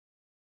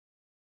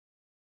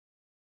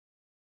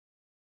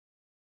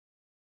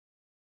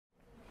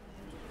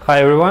Hi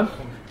everyone.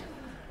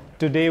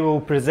 Today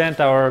we'll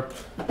present our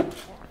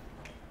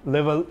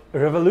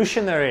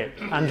revolutionary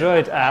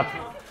Android app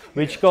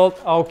which called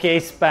OK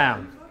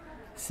Spam.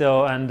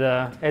 So,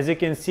 as you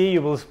can see,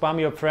 you will spam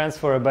your friends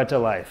for a better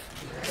life.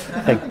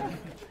 Like,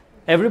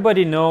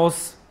 everybody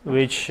knows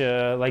which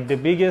like the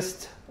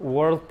biggest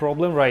world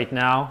problem right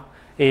now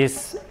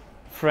is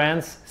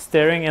friends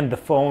staring at the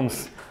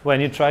phones when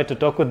you try to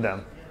talk with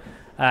them.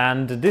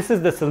 And this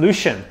is the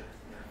solution.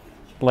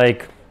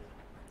 Like,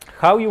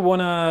 how you want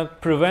to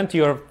prevent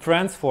your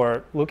friends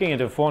for looking at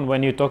your phone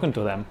when you're talking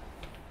to them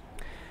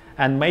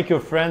and make your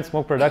friends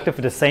more productive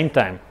at the same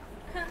time.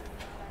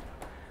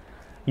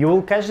 You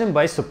will catch them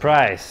by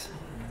surprise.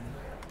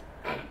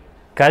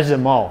 Catch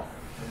them all.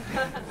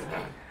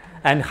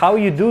 And how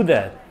you do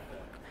that?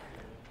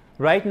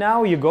 Right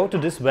now you go to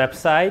this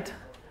website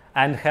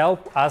and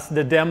help us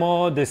to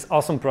demo this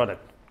awesome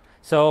product.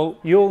 So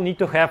you'll need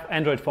to have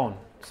Android phone.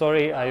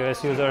 Sorry,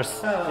 iOS users.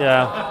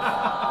 Yeah.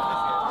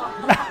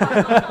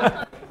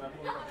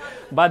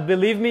 But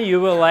believe me, you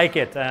will like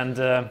it. And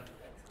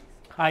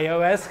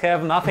iOS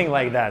have nothing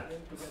like that.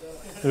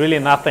 Really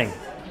nothing.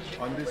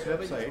 On this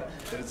website,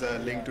 there is a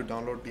link to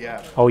download the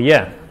app. Oh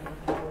yeah.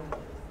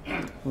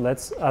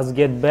 Let's us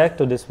get back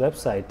to this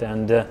website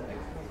and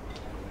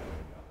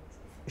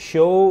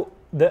show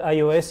the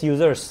iOS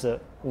users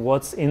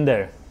what's in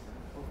there.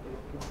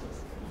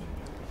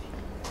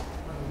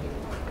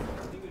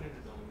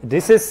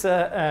 This is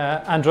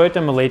Android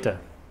emulator.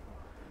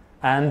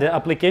 And the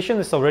application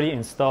is already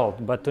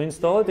installed. But to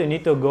install it, you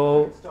need to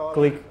go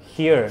click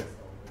here.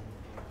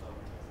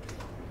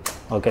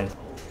 Okay.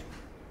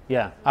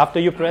 Yeah. After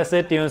you press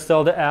it, you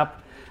install the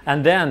app.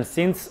 And then,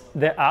 since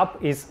the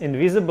app is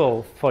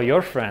invisible for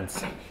your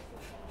friends,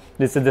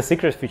 this is the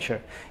secret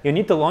feature, you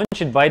need to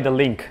launch it by the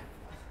link,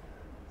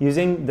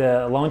 using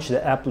the launch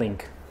the app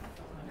link.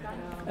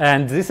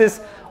 And this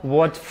is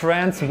what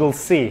friends will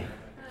see.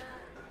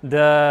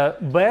 The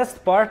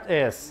best part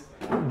is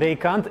they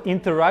can't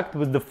interact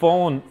with the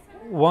phone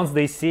once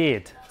they see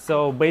it.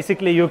 So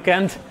basically you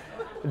can't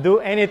do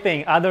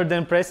anything other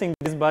than pressing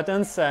these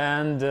buttons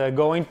and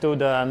going to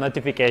the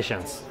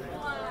notifications.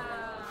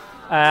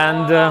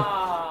 And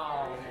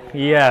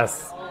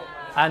yes,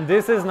 and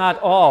this is not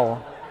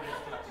all.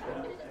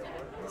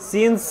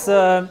 Since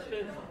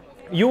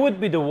you would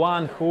be the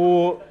one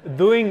who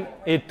doing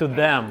it to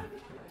them,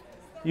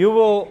 you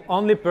will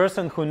only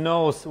person who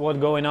knows what's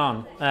going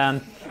on.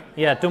 And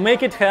yeah, to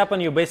make it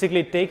happen, you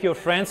basically take your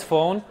friend's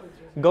phone,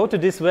 go to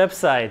this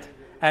website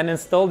and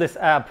install this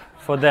app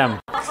for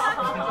them.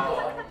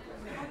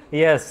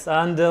 Yes,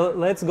 and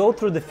let's go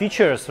through the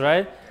features,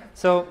 right?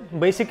 So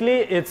basically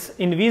it's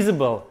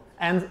invisible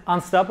and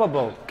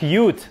unstoppable,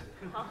 cute,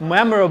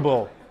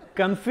 memorable,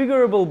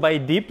 configurable by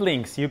deep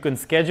links. You can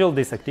schedule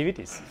these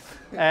activities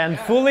and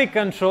fully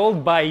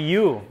controlled by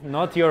you,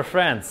 not your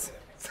friends.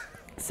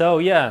 So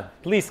yeah,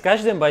 please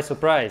catch them by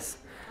surprise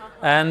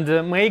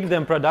and make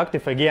them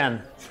productive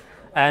again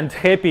and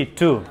happy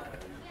too.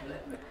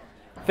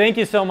 Thank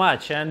you so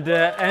much and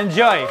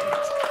enjoy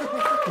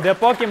the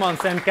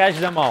Pokemons and catch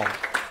them all.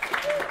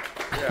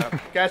 Yeah,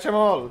 catch them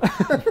all.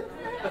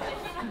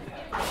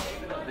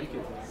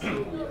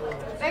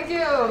 Thank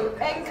you.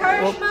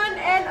 Encouragement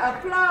and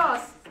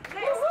applause.